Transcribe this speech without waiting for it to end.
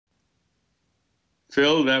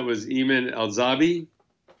Phil, that was Eamon Alzabi,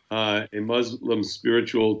 a Muslim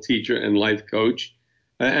spiritual teacher and life coach.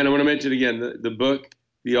 And I want to mention again the book,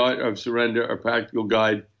 The Art of Surrender, a practical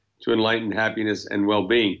guide to enlightened happiness and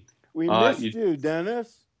well-being. We missed you,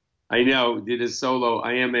 Dennis. I know, did a solo.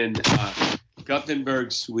 I am in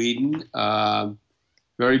Gothenburg, Sweden.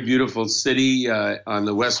 Very beautiful city on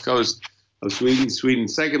the west coast of Sweden.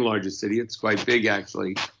 Sweden's second largest city. It's quite big,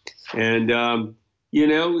 actually. And, a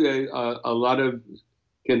lot of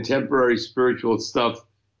contemporary spiritual stuff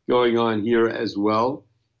going on here as well.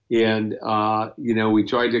 And, we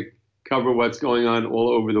try to cover what's going on all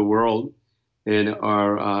over the world in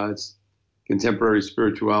our contemporary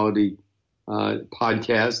spirituality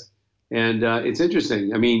podcast. And it's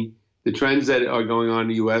interesting. I mean, the trends that are going on in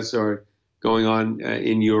the U.S. are going on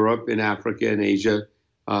in Europe, in Africa, in Asia,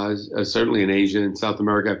 certainly in Asia and South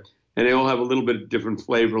America. And they all have a little bit of different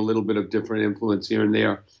flavor, a little bit of different influence here and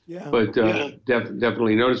there. Yeah. But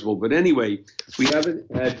definitely noticeable. But anyway, we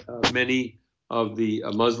haven't had many of the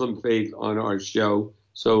Muslim faith on our show.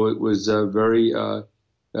 So it was very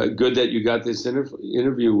good that you got this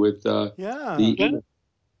interview with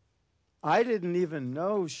I didn't even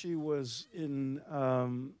know she was in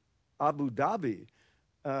Abu Dhabi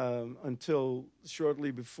until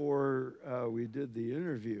shortly before we did the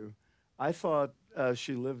interview. I thought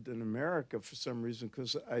she lived in America for some reason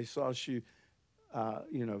because I saw she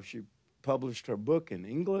published her book in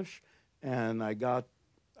English, and I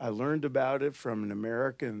learned about it from an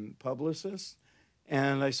American publicist,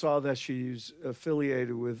 and I saw that she's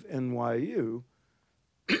affiliated with NYU,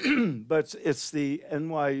 but it's the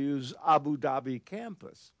NYU's Abu Dhabi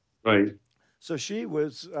campus. Right. So she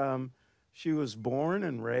was born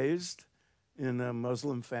and raised in a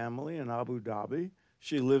Muslim family in Abu Dhabi.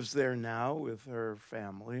 She lives there now with her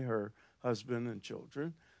family, her husband and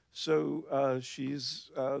children. So she's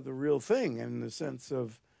the real thing in the sense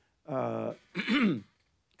of uh,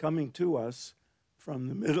 coming to us from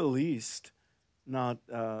the Middle East, not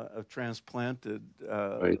a transplanted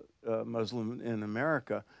Right. Muslim in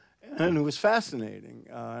America. And it was fascinating.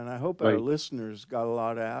 And I hope our Right. listeners got a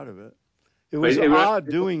lot out of it. It was Right. odd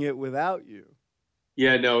doing it without you.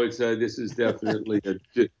 Yeah, no, it's this is definitely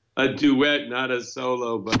a duet, not a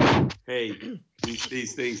solo. But hey,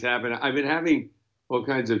 these things happen. I've been having all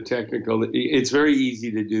kinds of technical. It's very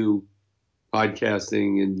easy to do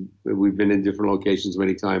podcasting, and we've been in different locations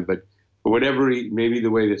many times. But for whatever, maybe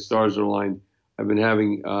the way the stars are aligned, I've been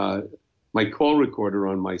having my call recorder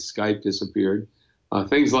on my Skype disappeared.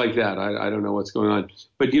 Things like that. I don't know what's going on.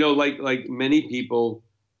 But like many people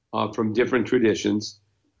from different traditions,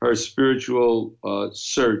 her spiritual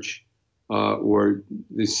search or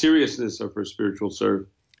the seriousness of her spiritual search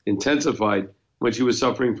intensified when she was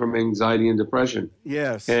suffering from anxiety and depression.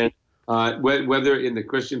 Yes. And whether in the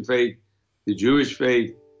Christian faith, the Jewish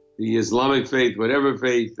faith, the Islamic faith, whatever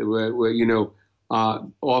faith,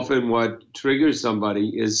 often what triggers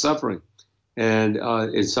somebody is suffering. And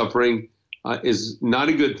suffering is not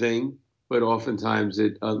a good thing, but oftentimes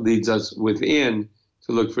it leads us within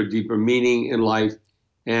to look for deeper meaning in life,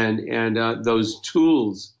 and those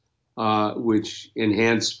tools which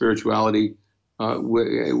enhance spirituality,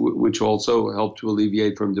 which also help to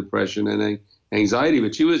alleviate from depression and anxiety.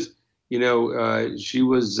 But she was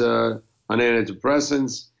on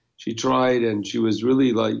antidepressants. She tried, and she was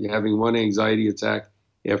really like having one anxiety attack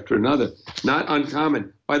after another. Not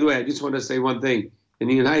uncommon. By the way, I just want to say one thing. In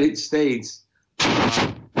the United States,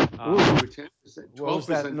 over 10%, What was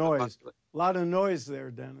that 12% noise? A lot of noise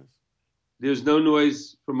there, Dennis. There's no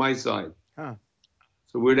noise from my side. Huh.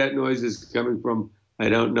 So where that noise is coming from, I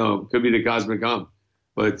don't know. Could be the cosmic hum.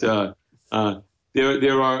 But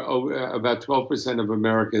there are about 12% of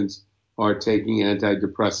Americans are taking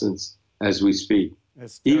antidepressants as we speak.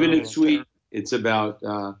 Even in Sweden, it's about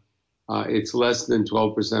it's less than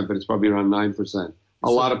 12%, but it's probably around 9%. A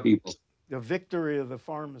lot of people. The victory of the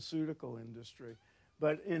pharmaceutical industry.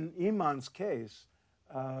 But in Iman's case,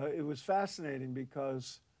 it was fascinating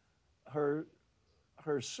because her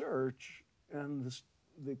her search and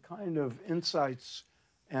the kind of insights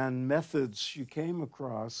and methods she came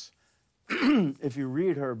across. If you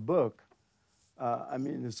read her book, I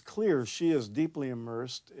mean, it's clear she is deeply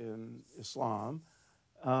immersed in Islam,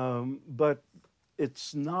 but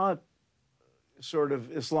it's not sort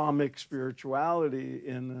of Islamic spirituality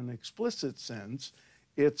in an explicit sense.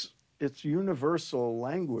 It's universal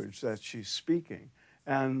language that she's speaking,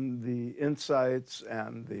 and the insights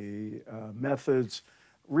and the methods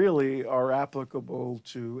really are applicable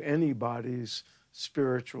to anybody's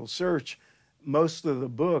spiritual search. Most of the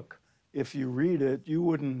book, if you read it, you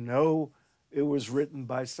wouldn't know it was written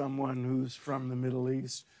by someone who's from the Middle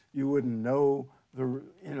East. You wouldn't know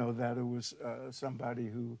that it was somebody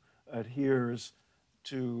who adheres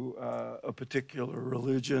to a particular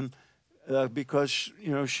religion because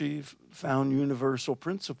she found universal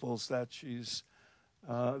principles that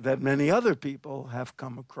many other people have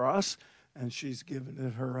come across, and she's given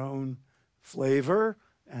it her own flavor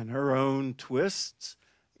and her own twists,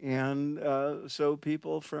 and so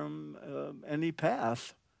people from any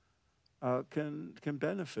path can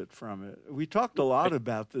benefit from it. We talked a lot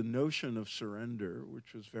about the notion of surrender,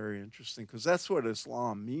 which was very interesting because that's what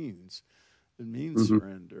Islam means. It means Hmm.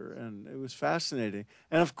 surrender, and it was fascinating.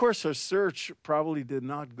 And of course, her search probably did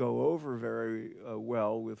not go over very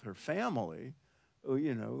well with her family.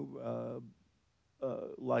 You know,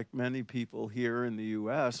 like many people here in the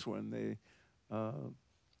U.S., when they uh,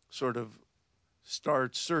 sort of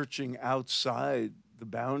start searching outside the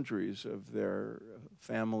boundaries of their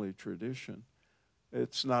family tradition,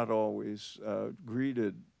 it's not always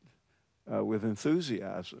greeted with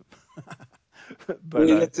enthusiasm. but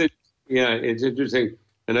Yeah, yeah, it's interesting,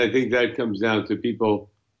 and I think that comes down to people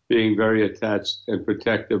being very attached and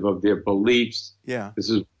protective of their beliefs. yeah, This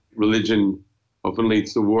is religion often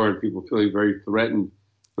leads to war, and people feeling very threatened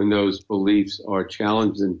when those beliefs are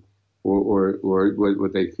challenged and or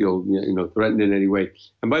what they feel threatened in any way.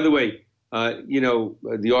 And by the way,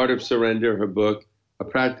 The Art of Surrender, her book, A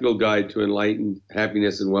Practical Guide to Enlightened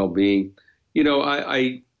Happiness and Well-Being. You know,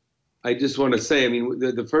 I just want to say, I mean,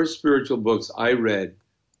 the first spiritual books I read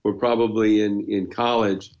were probably in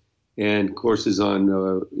college and courses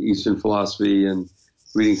on Eastern philosophy and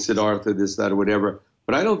reading Siddhartha, this, that, or whatever.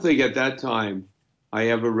 But I don't think at that time I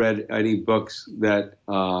ever read any books that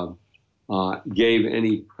gave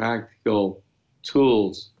any practical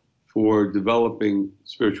tools for developing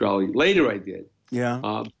spirituality. Later I did, yeah.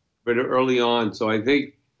 uh, but early on. So I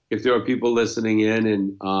think if there are people listening in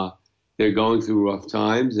and they're going through rough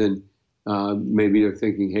times and maybe they're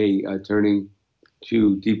thinking, hey, turning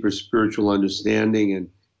to deeper spiritual understanding and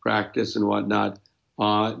practice and whatnot,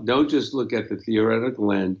 don't just look at the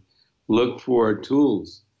theoretical end. Look for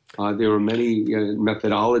tools. There are many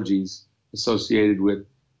methodologies associated with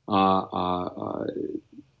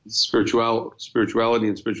spirituality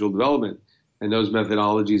and spiritual development, and those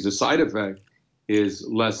methodologies, a side effect is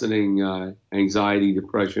lessening anxiety,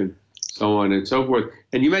 depression, so on and so forth.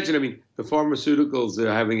 And you mentioned, I mean, the pharmaceuticals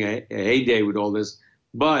are having a heyday with all this,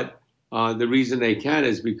 but the reason they can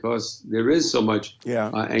is because there is so much Yeah.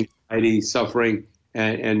 anxiety, suffering,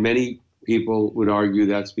 and many people would argue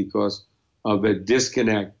that's because of a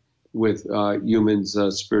disconnect with humans'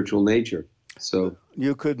 spiritual nature. So,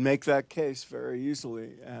 You could make that case very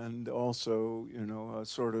easily, and also, a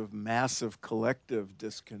sort of massive collective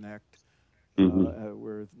disconnect, mhm.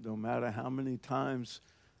 where no matter how many times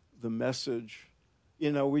the message,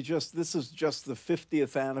 this is just the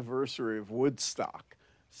 50th anniversary of Woodstock.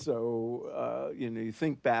 So, you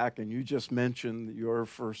think back, and you just mentioned your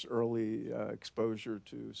first early exposure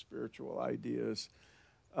to spiritual ideas.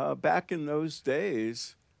 Back in those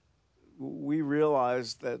days, we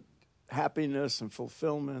realized that happiness and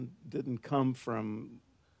fulfillment didn't come from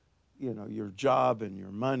your job and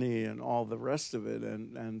your money and all the rest of it,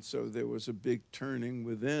 and so there was a big turning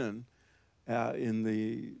within in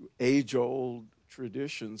the age old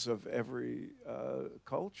traditions of every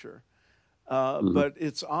culture. Mhm. But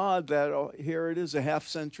it's odd that here it is a half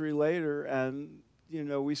century later, and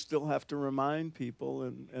we still have to remind people,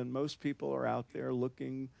 and most people are out there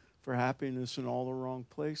looking for happiness in all the wrong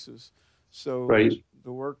places. So Right.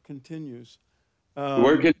 the work continues.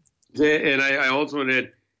 Working, Um, and I also want to,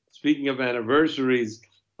 speaking of anniversaries,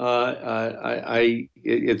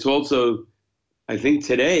 it's also, I think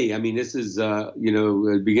today, I mean, this is,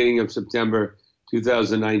 beginning of September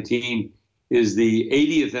 2019 is the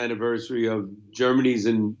 80th anniversary of Germany's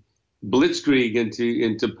blitzkrieg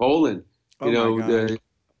into Poland, oh my God.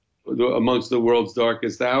 amongst the world's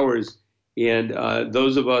darkest hours. And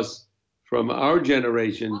those of us from our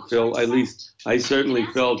generation, Phil, at least I certainly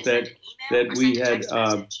felt that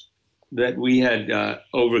we had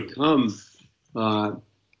overcome, uh,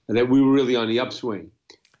 that we were really on the upswing,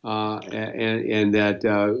 and that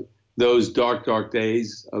those dark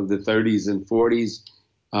days of the 30s and 40s,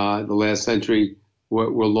 the last century,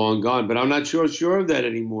 were long gone. But I'm not sure of that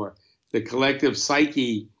anymore. The collective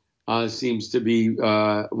psyche seems to be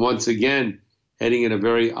once again heading in a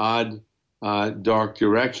very odd, dark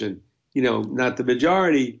direction. Not the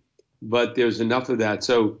majority, but there's enough of that.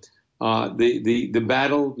 So the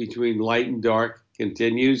battle between light and dark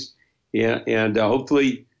continues, and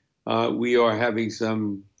hopefully we are having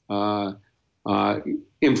some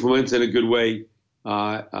influence in a good way,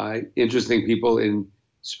 interesting people in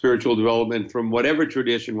spiritual development from whatever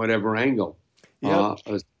tradition, whatever angle. Yep. Uh,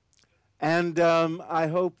 uh, And I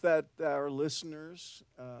hope that our listeners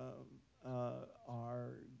are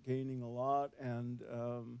gaining a lot and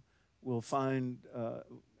will find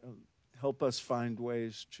help us find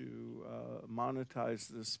ways to monetize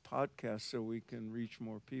this podcast so we can reach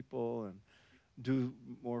more people and do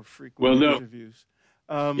more frequent well, no, interviews.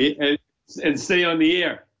 Um, and, and stay on the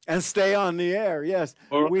air and stay on the air. Yes,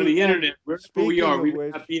 or on we the and internet, wherever we speaking are. of We may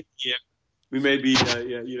which, not be in the air. We may be,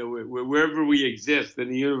 wherever we exist in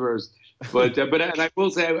the universe. But and I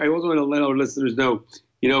will say, I also want to let our listeners know,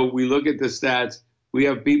 we look at the stats. We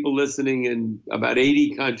have people listening in about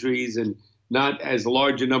 80 countries, and not as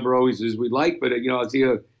large a number always as we'd like. But I see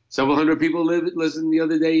several hundred people listen the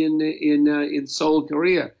other day in Seoul,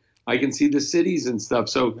 Korea. I can see the cities and stuff.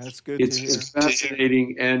 So that's good to it's hear.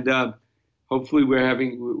 fascinating, and hopefully we're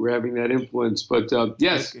having that influence. But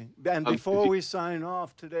yes. Okay. And If before you we sign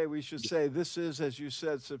off today, we should say this is, as you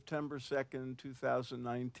said, September 2nd,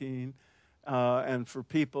 2019. And for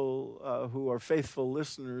people who are faithful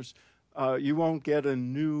listeners, you won't get a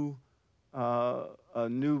new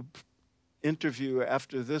interview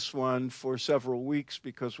after this one for several weeks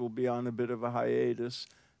because we'll be on a bit of a hiatus.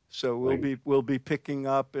 So like, we'll be picking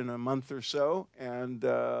up in a month or so, and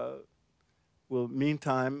well,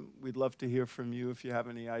 meantime, we'd love to hear from you if you have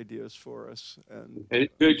any ideas for us. And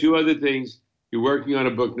And two other things. You're working on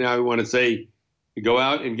a book now. I want to say, go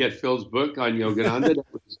out and get Phil's book on Yogananda that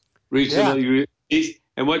was yeah, recently released.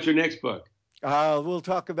 And what's your next book? we'll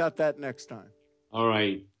talk about that next time. All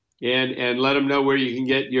right, and let them know where you can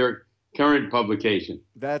get your current publication.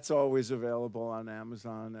 That's always available on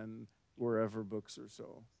Amazon and wherever books are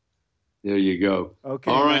sold. There you go. Okay,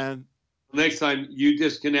 All right. man. Next time you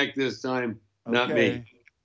disconnect this time, not me. Okay.